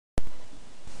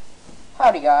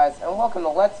Howdy guys, and welcome to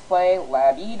Let's Play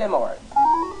L'Abbaye Des Morts.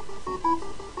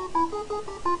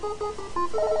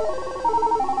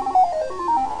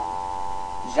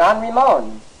 Jean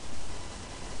Ramon.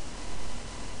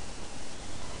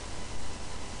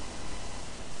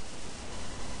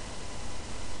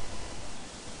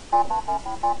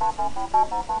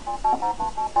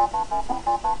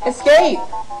 Escape!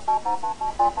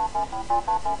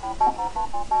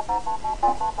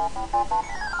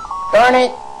 Darn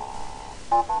it!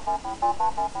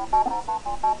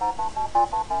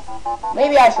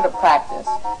 Maybe I should have practiced.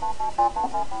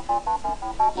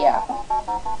 Yeah.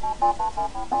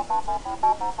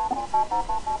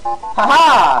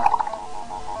 Haha!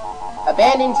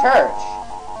 Abandoned church.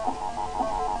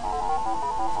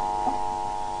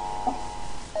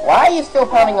 Why are you still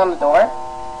pounding on the door?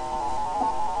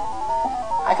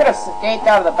 I could have escaped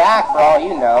out of the back for all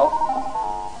you know.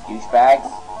 Douchebags.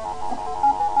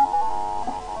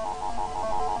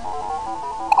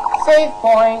 Save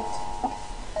point.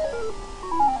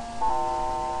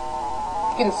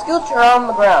 You can scooch around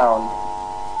the ground.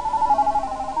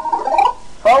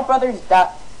 12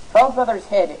 brothers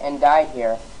hid and died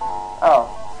here. Oh,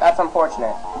 that's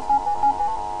unfortunate.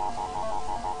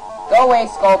 Go away,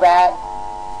 Skullbat.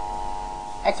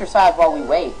 Exercise while we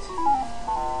wait.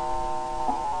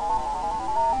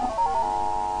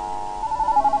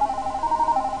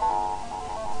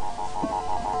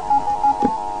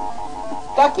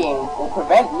 Ducking will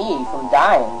prevent me from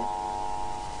dying.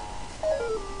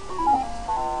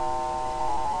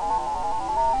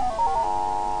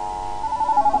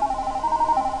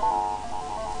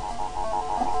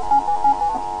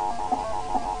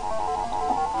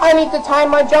 I need to time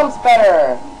my jumps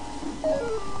better.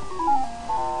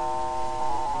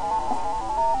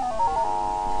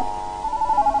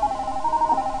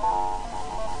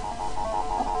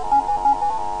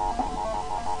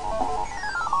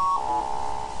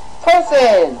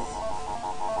 Curses!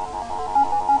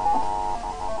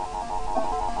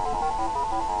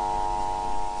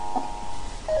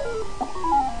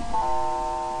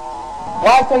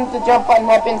 Why couldn't the jump button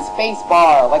have been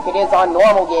spacebar like it is on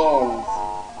normal games?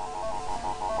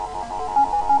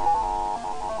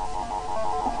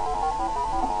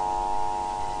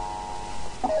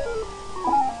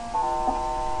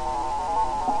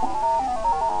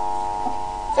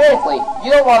 Seriously,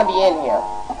 you don't want to be in here.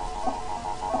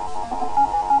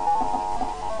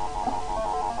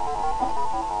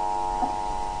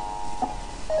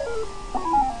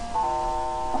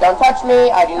 Don't touch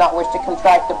me, I do not wish to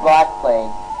contract the Black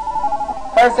Plague.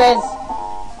 Curses!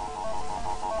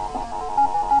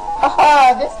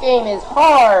 Haha, this game is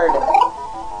hard!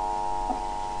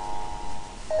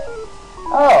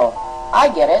 Oh, I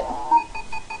get it.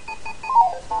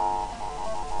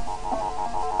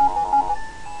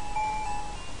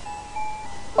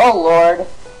 Oh Lord,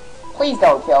 please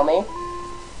don't kill me.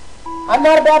 I'm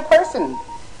not a bad person.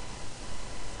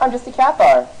 I'm just a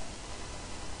Cathar.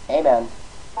 Amen.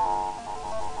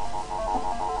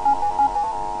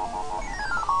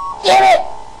 Damn it!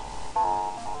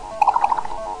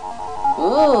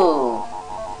 Ooh.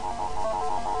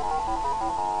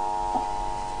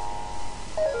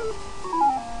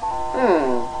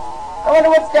 I wonder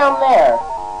what's down there.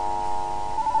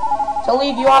 To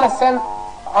leave you on a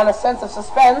sense of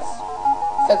suspense.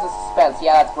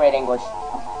 Yeah, that's great English.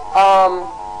 I'm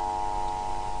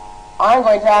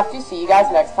going to have to see you guys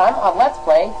next time on Let's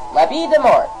Play L'Abbaye Des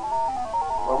Morts,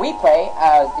 where we play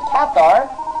as the Cathar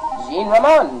Jean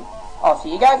Ramon. I'll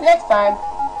see you guys next time.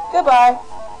 Goodbye.